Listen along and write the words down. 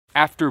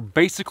After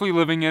basically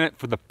living in it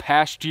for the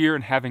past year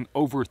and having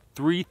over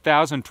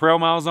 3,000 trail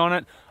miles on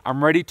it,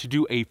 I'm ready to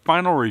do a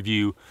final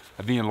review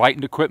of the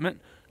Enlightened Equipment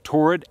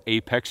Torrid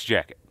APEX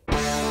Jacket. Now,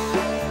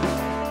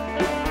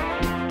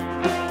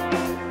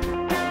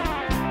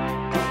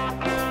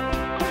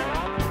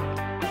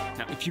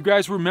 if you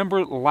guys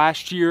remember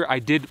last year, I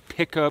did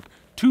pick up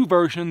two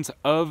versions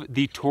of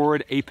the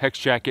Torrid APEX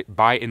Jacket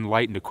by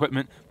Enlightened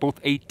Equipment,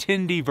 both a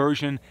 10D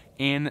version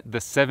and the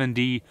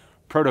 7D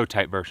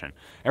prototype version.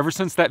 Ever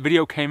since that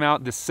video came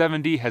out, the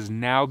 7D has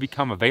now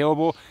become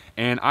available,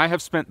 and I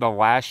have spent the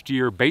last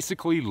year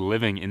basically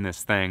living in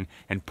this thing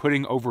and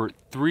putting over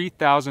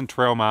 3,000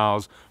 trail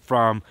miles,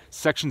 from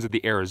sections of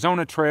the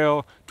Arizona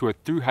Trail to a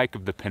through hike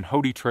of the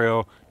Pinhoti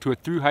Trail to a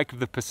through hike of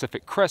the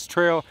Pacific Crest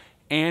Trail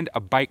and a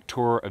bike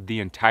tour of the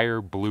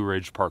entire Blue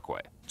Ridge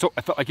Parkway. So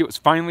I felt like it was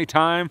finally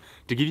time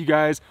to give you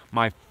guys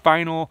my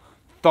final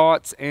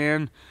thoughts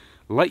and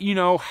let you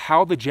know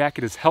how the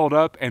jacket is held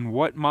up and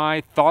what my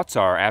thoughts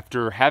are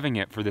after having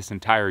it for this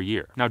entire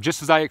year. Now,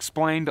 just as I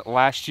explained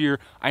last year,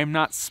 I am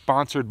not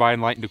sponsored by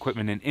Enlightened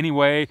Equipment in any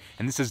way,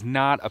 and this is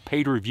not a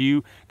paid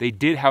review. They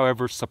did,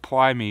 however,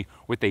 supply me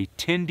with a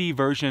 10D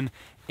version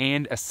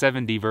and a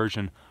 7D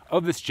version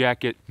of this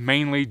jacket,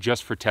 mainly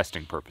just for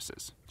testing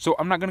purposes. So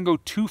I'm not gonna go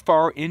too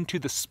far into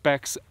the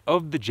specs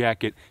of the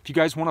jacket. If you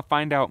guys wanna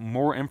find out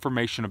more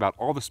information about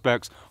all the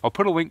specs, I'll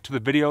put a link to the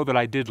video that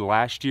I did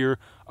last year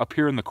up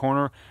here in the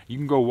corner. You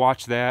can go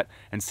watch that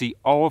and see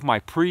all of my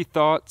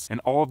pre-thoughts and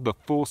all of the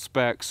full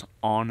specs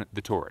on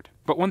the Torrid.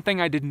 But one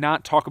thing I did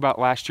not talk about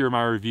last year in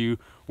my review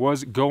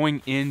was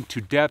going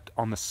into depth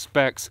on the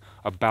specs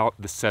about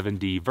the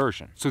 7D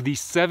version. So the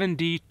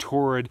 7D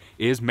Torrid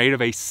is made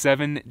of a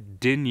 7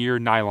 denier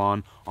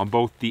nylon on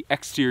both the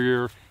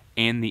exterior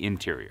and the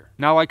interior.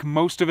 Now, like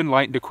most of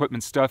Enlightened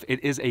Equipment stuff,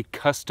 it is a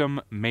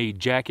custom made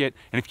jacket,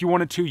 and if you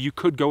wanted to, you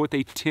could go with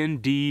a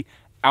 10D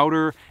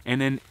outer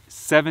and then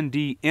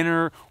 7D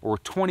inner, or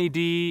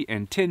 20D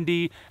and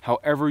 10D,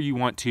 however you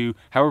want to.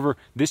 However,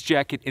 this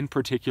jacket in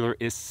particular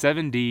is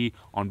 7D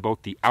on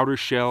both the outer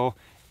shell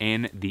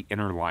and the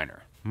inner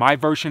liner. My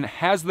version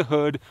has the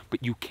hood,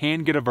 but you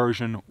can get a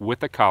version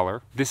with a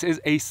collar. This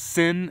is a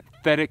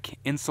synthetic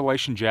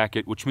insulation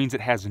jacket, which means it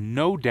has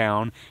no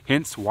down,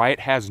 hence why it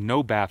has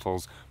no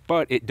baffles,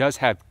 but it does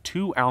have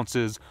 2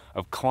 ounces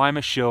of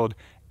ClimaShield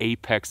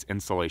Apex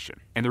insulation.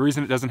 And the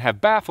reason it doesn't have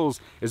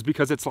baffles is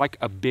because it's like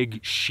a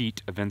big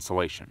sheet of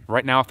insulation.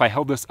 Right now, if I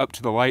held this up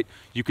to the light,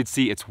 you could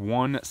see it's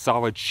one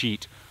solid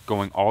sheet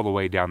going all the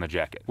way down the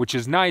jacket, which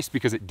is nice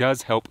because it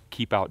does help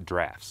keep out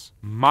drafts.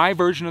 My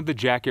version of the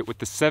jacket with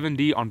the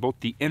 7D on both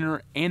the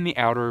inner and the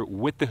outer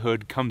with the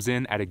hood comes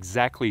in at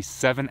exactly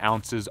 7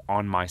 ounces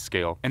on my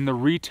scale, and the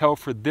retail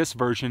for this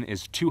version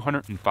is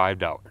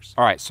 $205.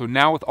 All right, so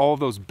now with all of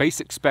those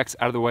basic specs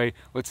out of the way,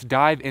 let's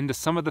dive into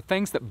some of the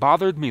things that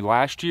bothered me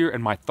last year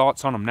and my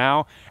thoughts on them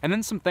now, and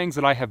then some things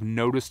that I have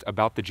noticed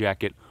about the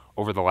jacket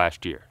over the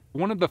last year.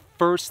 One of the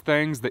first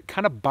things that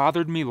kind of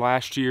bothered me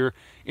last year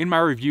in my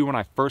review when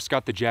I first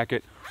got the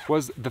jacket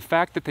was the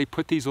fact that they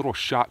put these little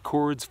shock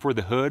cords for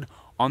the hood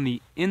on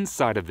the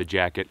inside of the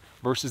jacket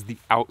versus the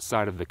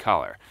outside of the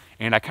collar.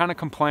 And I kind of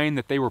complained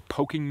that they were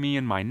poking me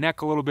in my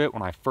neck a little bit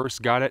when I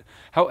first got it.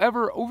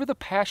 However, over the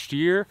past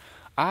year,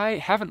 I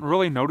haven't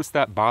really noticed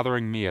that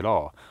bothering me at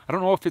all. I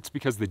don't know if it's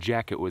because the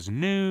jacket was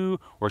new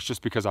or it's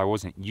just because I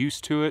wasn't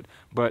used to it,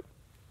 but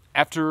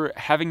after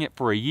having it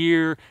for a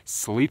year,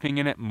 sleeping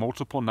in it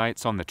multiple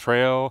nights on the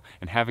trail,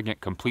 and having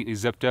it completely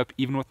zipped up,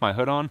 even with my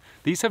hood on,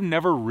 these have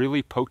never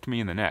really poked me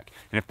in the neck.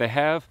 And if they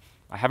have,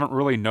 I haven't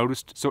really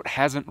noticed, so it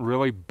hasn't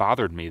really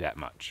bothered me that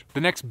much.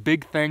 The next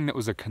big thing that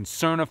was a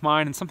concern of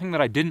mine, and something that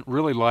I didn't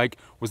really like,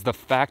 was the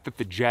fact that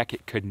the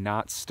jacket could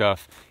not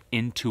stuff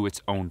into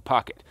its own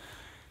pocket.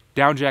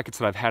 Down jackets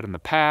that I've had in the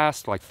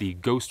past, like the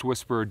Ghost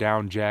Whisperer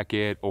down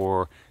jacket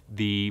or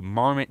the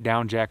Marmot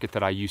down jacket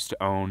that I used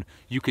to own,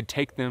 you could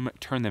take them,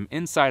 turn them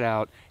inside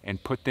out,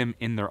 and put them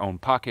in their own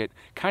pocket,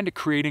 kind of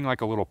creating like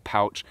a little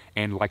pouch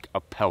and like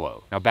a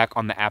pillow. Now, back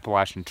on the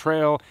Appalachian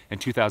Trail in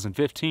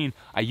 2015,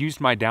 I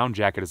used my down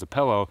jacket as a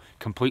pillow,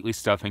 completely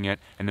stuffing it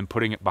and then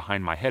putting it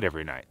behind my head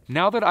every night.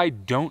 Now that I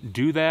don't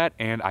do that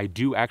and I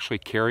do actually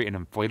carry an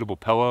inflatable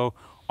pillow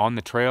on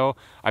the trail,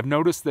 I've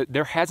noticed that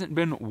there hasn't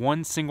been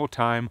one single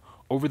time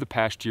over the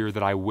past year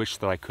that I wish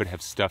that I could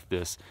have stuffed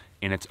this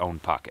in its own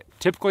pocket.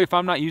 Typically, if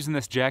I'm not using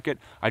this jacket,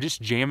 I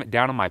just jam it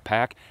down in my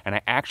pack and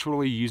I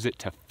actually use it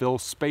to fill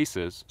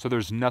spaces so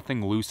there's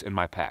nothing loose in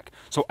my pack.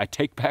 So I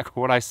take back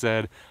what I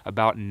said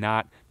about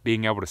not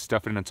being able to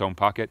stuff it in its own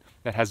pocket.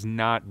 That has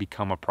not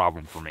become a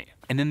problem for me.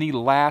 And then the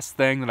last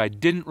thing that I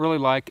didn't really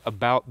like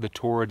about the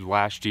Torrid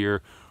last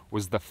year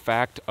was the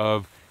fact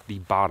of the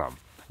bottom.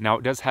 Now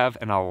it does have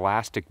an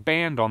elastic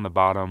band on the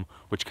bottom,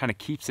 which kind of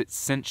keeps it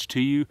cinched to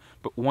you,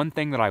 but one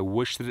thing that I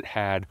wish that it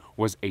had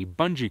was a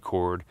bungee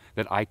cord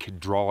that I could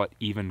draw it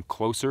even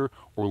closer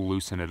or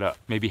loosen it up.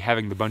 Maybe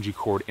having the bungee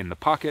cord in the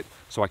pocket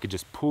so I could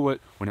just pull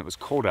it when it was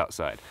cold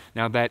outside.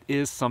 Now that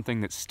is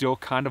something that still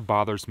kind of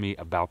bothers me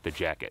about the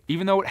jacket.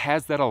 Even though it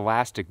has that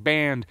elastic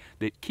band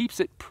that keeps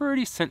it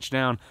pretty cinched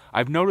down,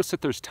 I've noticed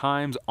that there's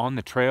times on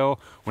the trail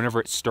whenever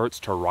it starts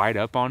to ride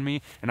up on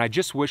me, and I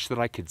just wish that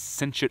I could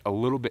cinch it a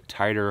little bit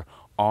tighter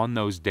on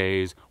those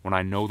days when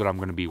I know that I'm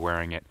going to be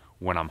wearing it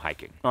when I'm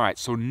hiking. All right,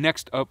 so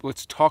next up,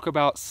 let's talk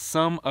about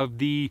some of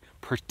the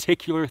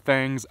particular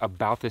things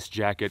about this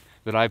jacket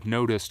that I've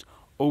noticed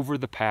over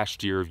the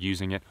past year of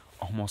using it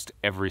almost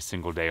every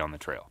single day on the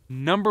trail.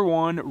 Number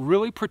one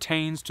really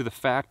pertains to the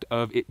fact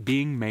of it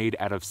being made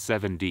out of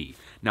 7D.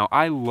 Now,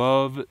 I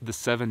love the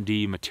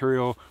 7D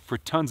material for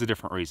tons of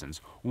different reasons.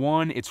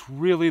 One, it's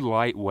really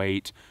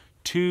lightweight.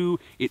 Two,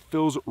 it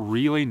feels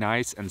really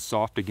nice and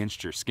soft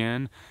against your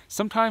skin.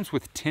 Sometimes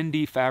with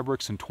 10D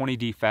fabrics and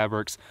 20D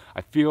fabrics,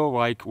 I feel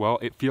like, well,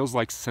 it feels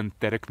like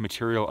synthetic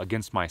material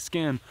against my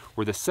skin,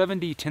 where the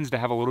 7D tends to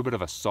have a little bit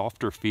of a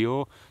softer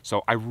feel.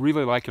 So I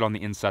really like it on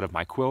the inside of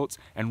my quilts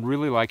and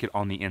really like it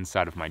on the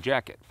inside of my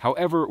jacket.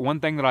 However, one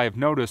thing that I have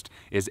noticed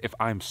is if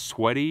I'm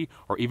sweaty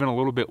or even a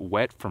little bit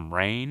wet from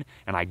rain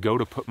and I go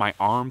to put my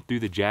arm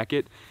through the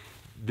jacket,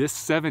 this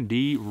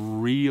 7D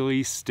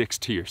really sticks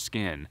to your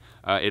skin.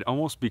 It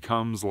almost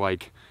becomes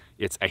like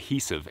it's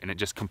adhesive and it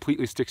just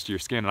completely sticks to your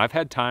skin. And I've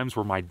had times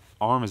where my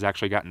arm has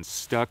actually gotten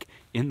stuck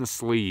in the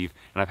sleeve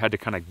and I've had to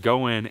kind of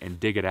go in and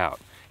dig it out.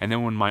 And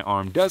then when my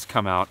arm does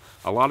come out,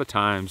 a lot of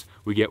times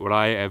we get what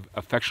I have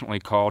affectionately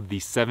called the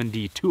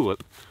 7D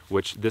tulip,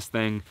 which this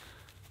thing,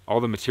 all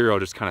the material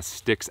just kind of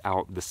sticks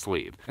out the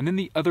sleeve. And then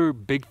the other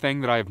big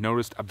thing that I have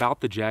noticed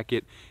about the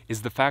jacket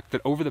is the fact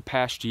that over the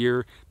past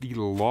year, the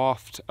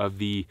loft of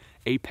the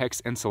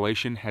Apex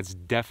insulation has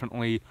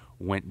definitely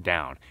went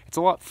down. It's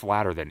a lot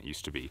flatter than it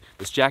used to be.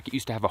 This jacket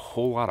used to have a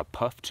whole lot of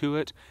puff to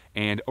it,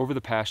 and over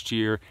the past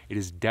year, it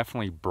has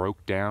definitely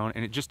broke down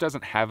and it just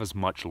doesn't have as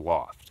much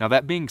loft. Now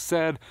that being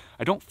said,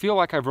 I don't feel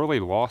like I've really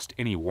lost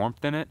any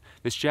warmth in it.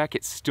 This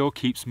jacket still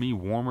keeps me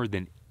warmer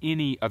than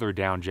any other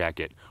down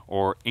jacket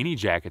or any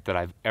jacket that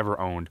I've ever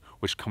owned,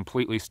 which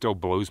completely still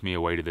blows me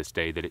away to this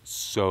day that it's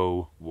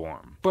so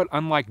warm. But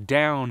unlike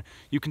down,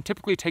 you can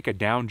typically take a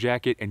down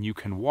jacket and you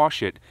can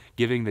wash it,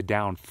 giving the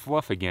down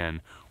fluff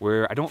again,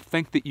 where I don't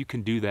think that you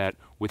can do that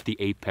with the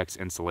Apex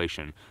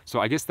insulation. So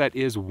I guess that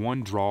is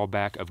one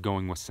drawback of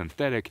going with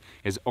synthetic,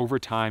 is over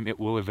time it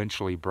will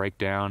eventually break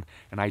down,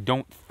 and I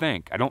don't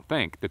think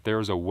that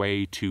there's a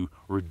way to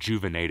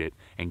rejuvenate it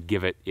and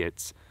give it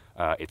its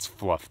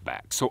fluff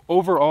back. So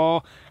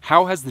overall,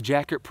 how has the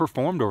jacket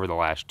performed over the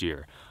last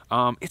year?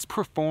 It's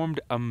performed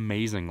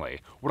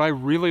amazingly. What I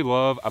really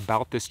love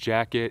about this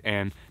jacket,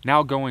 and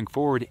now going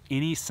forward,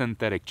 any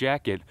synthetic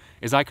jacket,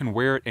 is I can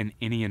wear it in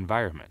any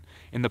environment.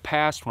 In the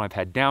past, when I've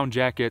had down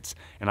jackets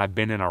and I've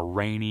been in a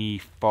rainy,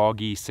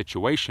 foggy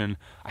situation,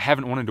 I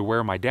haven't wanted to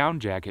wear my down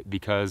jacket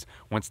because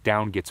once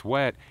down gets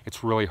wet,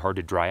 it's really hard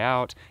to dry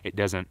out. It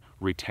doesn't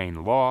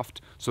retain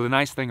loft. So the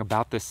nice thing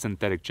about this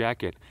synthetic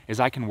jacket is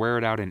I can wear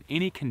it out in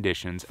any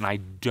conditions and I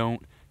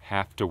don't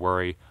have to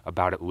worry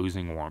about it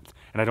losing warmth,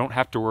 and I don't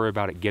have to worry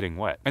about it getting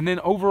wet. And then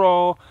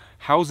overall,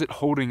 how's it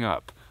holding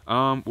up?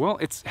 Well,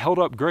 it's held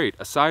up great.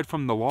 Aside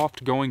from the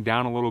loft going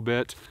down a little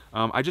bit,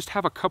 I just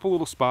have a couple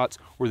little spots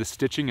where the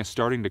stitching is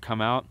starting to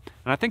come out,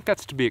 and I think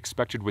that's to be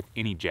expected with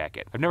any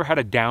jacket. I've never had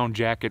a down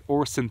jacket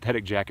or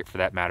synthetic jacket for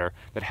that matter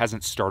that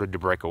hasn't started to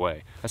break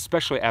away,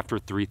 especially after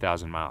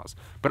 3,000 miles.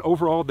 But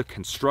overall, the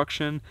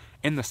construction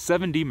and the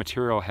 7D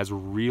material has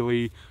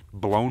really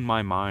blown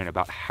my mind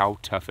about how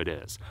tough it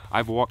is.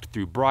 I've walked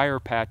through briar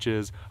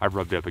patches, I've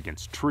rubbed up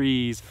against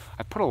trees,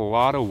 I've put a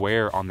lot of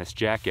wear on this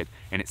jacket,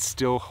 and it's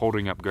still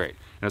holding up great.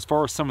 And as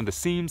far as some of the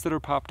seams that are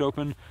popped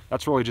open,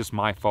 that's really just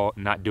my fault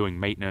not doing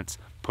maintenance,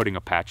 putting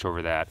a patch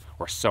over that,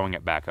 or sewing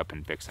it back up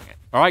and fixing it.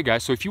 All right,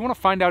 guys, so if you want to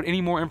find out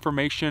any more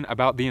information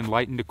about the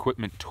Enlightened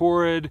Equipment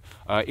Torrid,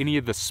 any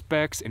of the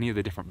specs, any of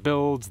the different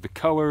builds, the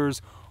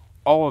colors,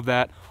 all of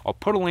that, I'll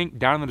put a link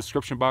down in the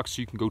description box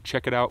so you can go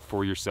check it out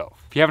for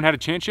yourself. If you haven't had a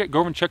chance yet,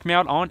 go over and check me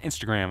out on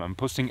Instagram. I'm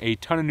posting a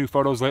ton of new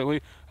photos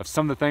lately of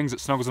some of the things that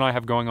Snuggles and I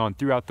have going on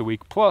throughout the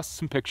week, plus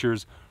some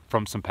pictures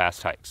from some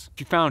past hikes.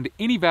 If you found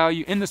any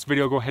value in this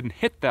video, go ahead and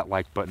hit that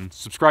like button,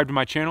 subscribe to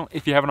my channel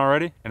if you haven't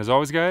already, and as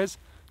always, guys,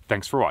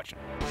 thanks for watching.